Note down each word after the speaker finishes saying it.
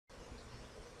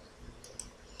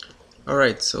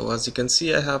Alright, so as you can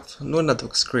see, I have no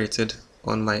networks created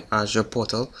on my Azure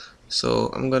portal. So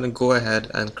I'm going to go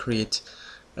ahead and create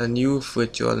a new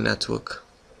virtual network,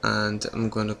 and I'm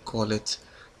going to call it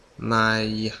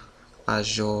my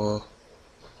Azure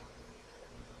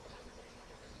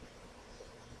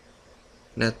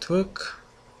network.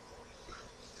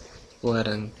 Go ahead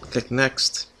and click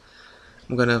next.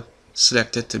 I'm going to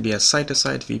select it to be a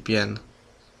site-to-site VPN.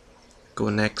 Go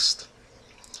next.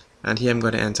 And here I'm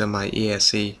going to enter my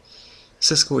ASA,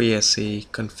 Cisco ASA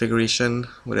configuration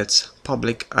with its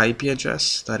public IP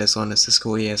address that is on the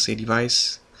Cisco ASA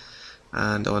device.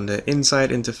 And on the inside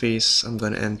interface, I'm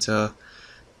going to enter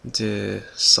the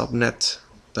subnet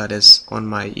that is on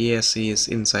my ASA's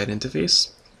inside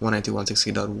interface,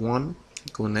 192.168.1.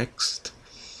 Go next.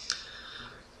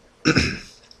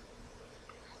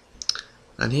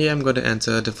 And here I'm going to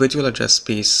enter the virtual address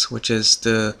space, which is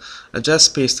the address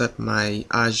space that my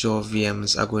Azure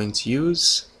VMs are going to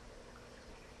use.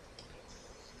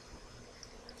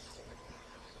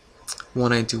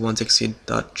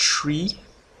 192.168.3.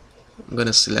 I'm going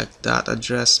to select that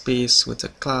address space with a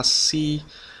class C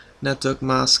network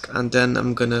mask, and then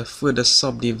I'm going to further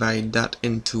subdivide that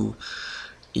into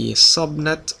a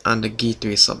subnet and a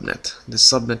gateway subnet. The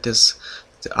subnet is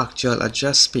the actual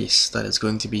address space that is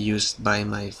going to be used by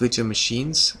my virtual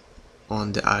machines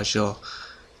on the Azure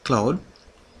cloud.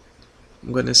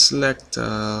 I'm going to select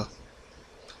a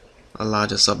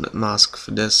larger subnet mask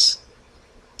for this,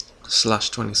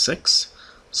 /26.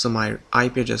 So my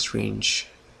IP address range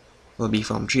will be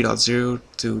from 3.0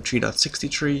 to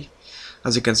 3.63.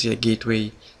 As you can see, a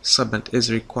gateway subnet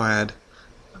is required,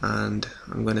 and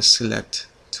I'm going to select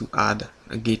to add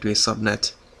a gateway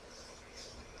subnet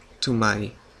to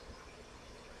my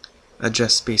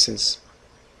address spaces.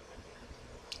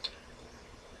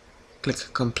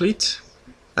 Click complete,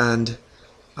 and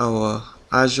our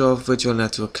Azure virtual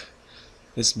network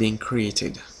is being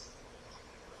created.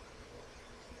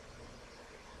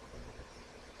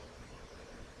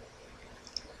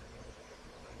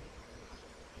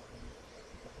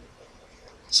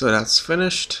 So that's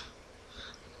finished.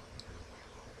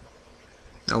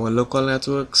 Our local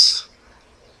networks,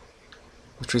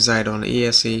 which reside on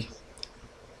ASA.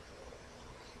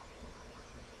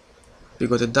 We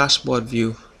go to dashboard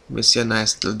view, we see a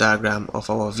nice little diagram of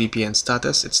our VPN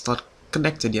status. It's not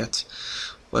connected yet.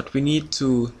 What we need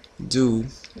to do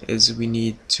is we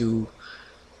need to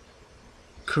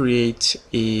create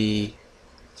a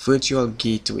virtual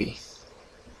gateway.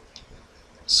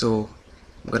 So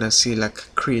I'm gonna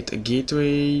select create a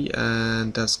gateway,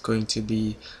 and that's going to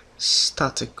be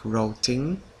static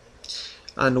routing.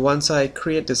 And once I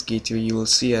create this gateway, you will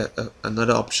see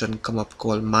another option come up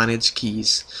called manage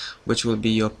keys, which will be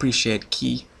your pre-shared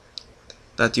key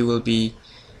that you will be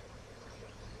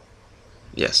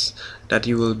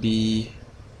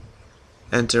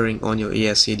entering on your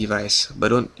ASA device.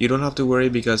 But you don't have to worry,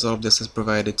 because all of this is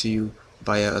provided to you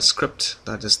via a script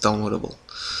that is downloadable.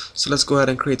 So let's go ahead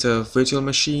and create a virtual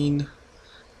machine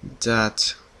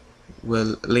that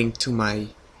will link to my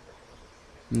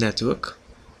network.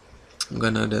 I'm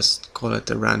gonna just call it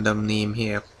a random name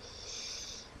here.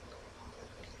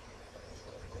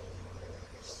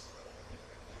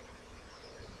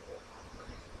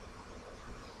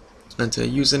 Enter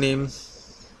username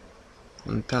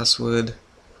and password.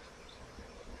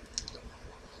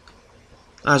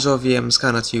 Azure VMs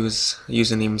cannot use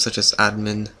usernames such as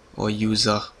admin or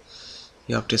user.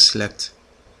 You have to select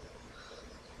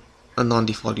a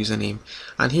non-default username,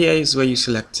 and here is where you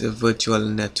select a virtual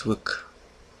network,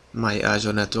 my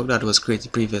Azure network that was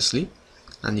created previously,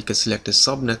 and you can select a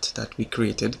subnet that we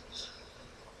created.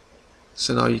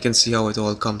 So now you can see how it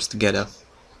all comes together,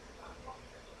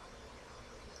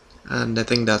 and I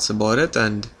think that's about it.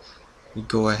 And we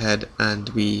go ahead and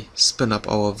we spin up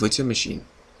our virtual machine.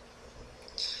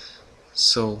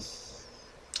 So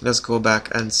let's go back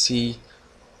and see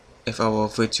if our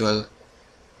virtual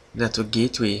network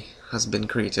gateway has been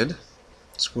created.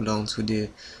 Scroll down to the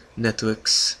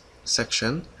networks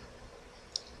section,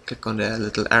 click on the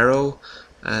little arrow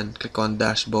and click on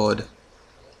dashboard,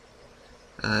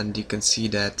 and you can see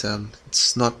that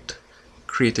it's not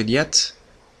created yet.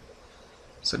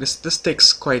 So this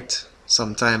takes quite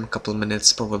some time, a couple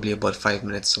minutes, probably about 5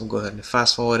 minutes. So we'll go ahead and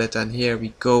fast forward it, and here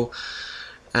we go,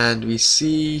 and we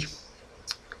see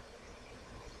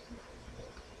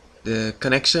the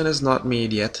connection is not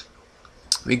made yet.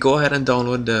 We go ahead and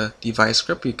download the device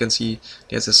script. You can see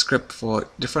there's a script for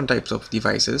different types of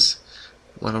devices.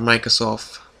 One on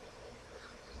Microsoft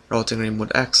routing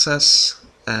remote access,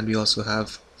 and we also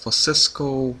have for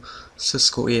Cisco,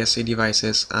 Cisco ASA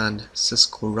devices and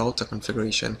Cisco router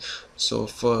configuration. So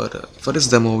for this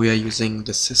demo we are using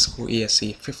the Cisco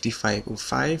ASA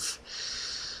 5505,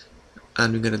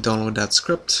 and we're going to download that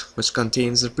script, which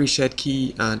contains the preset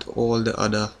key and all the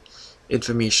other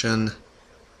information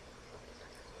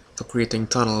for creating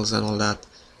tunnels and all that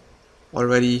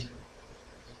already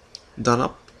done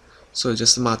up. So it's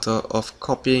just a matter of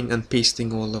copying and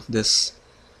pasting all of this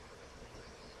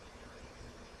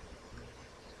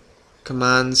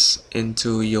commands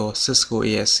into your Cisco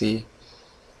ASA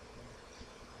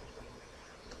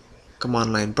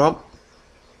command line prompt.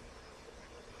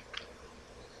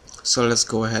 So let's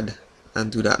go ahead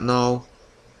and do that now.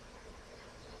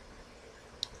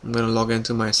 I'm going to log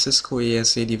into my Cisco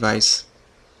ASA device.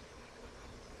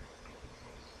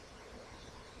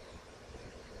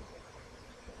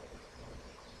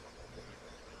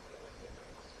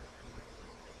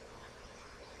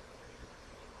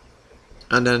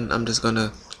 And then I'm just going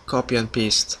to copy and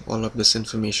paste all of this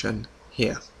information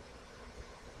here.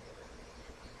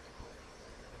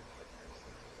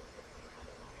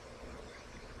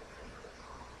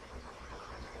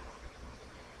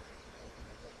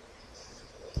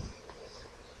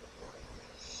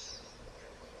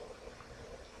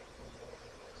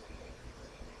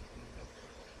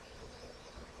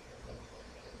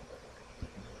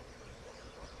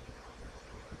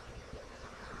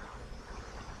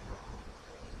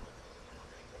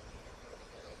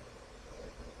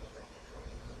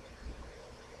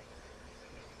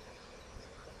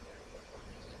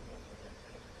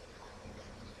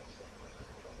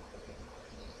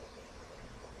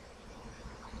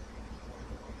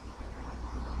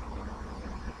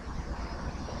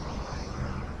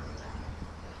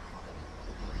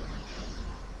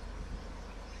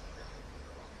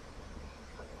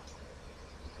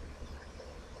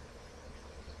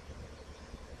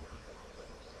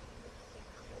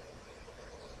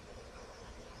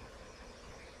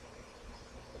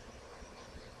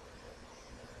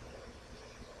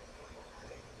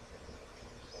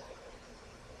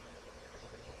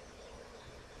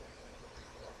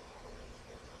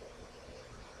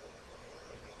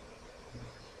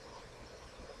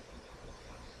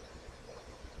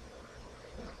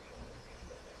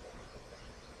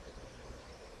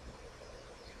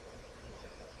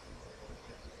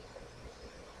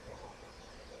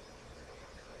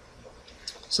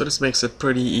 So this makes it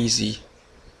pretty easy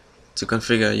to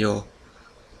configure your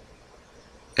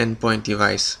endpoint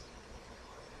device,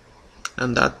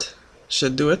 and that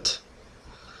should do it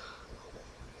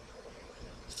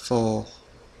for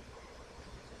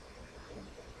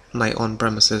my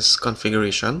on-premises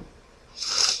configuration.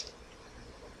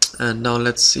 And now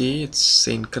let's see, it's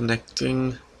saying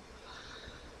connecting.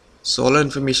 So all the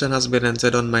information has been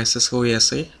entered on my Cisco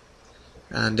ASA,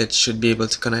 and it should be able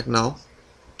to connect now.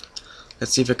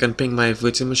 Let's see if I can ping my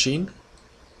virtual machine,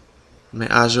 my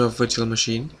Azure virtual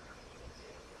machine.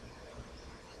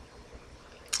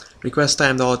 Request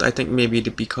timed out. I think maybe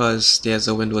because there's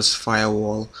a Windows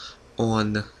firewall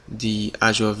on the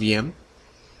Azure VM,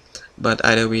 but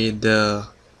either way the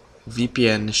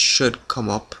VPN should come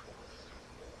up.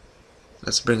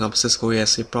 Let's bring up Cisco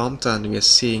ASA prompt, and we are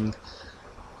seeing,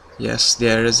 yes,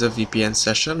 there is a VPN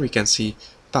session. We can see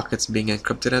packets being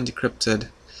encrypted and decrypted.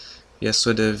 Yes,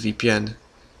 so the VPN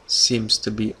seems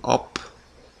to be up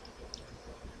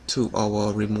to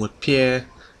our remote peer,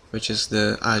 which is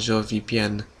the Azure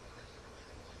VPN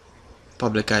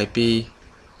public IP.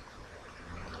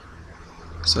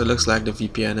 So it looks like the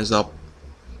VPN is up.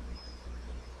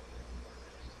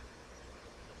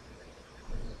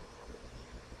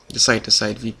 The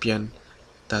site-to-site VPN,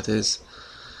 that is.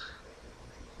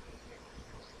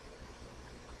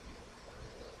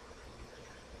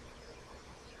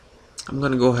 I'm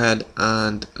going to go ahead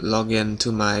and log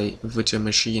into my virtual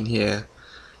machine here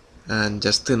and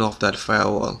just turn off that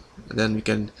firewall, and then we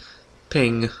can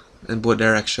ping in both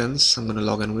directions. I'm going to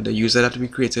log in with the user that we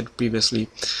created previously.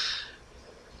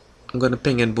 I'm going to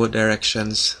ping in both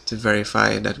directions to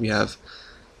verify that we have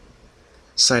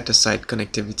site-to-site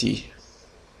connectivity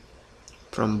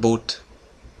from both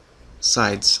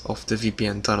sides of the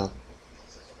VPN tunnel.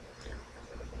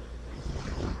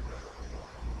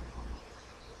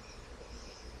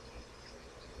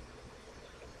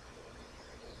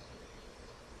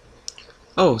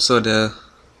 Oh, so the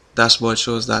dashboard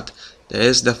shows that there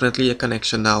is definitely a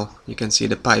connection now. You can see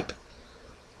the pipe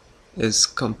is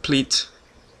complete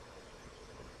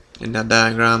in that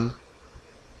diagram.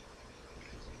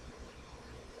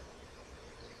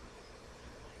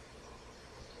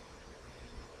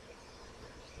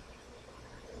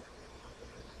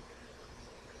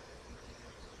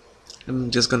 I'm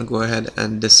just gonna go ahead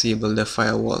and disable the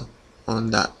firewall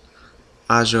on that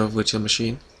Azure virtual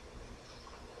machine.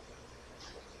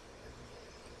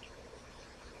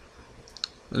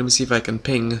 Let me see if I can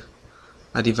ping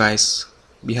a device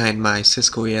behind my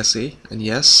Cisco ASA, and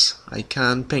yes, I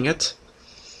can ping it.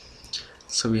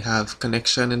 So we have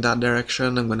connection in that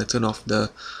direction. I'm going to turn off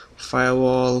the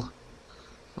firewall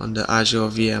on the Azure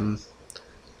VM,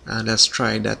 and let's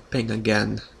try that ping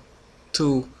again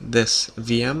to this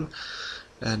VM,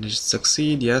 and it should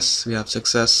succeed. Yes, we have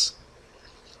success,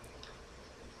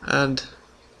 and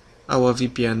our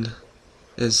VPN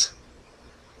is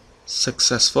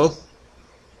successful.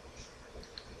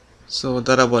 So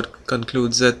that about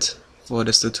concludes it for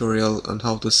this tutorial on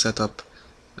how to set up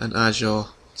an Azure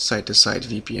site-to-site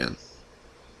VPN.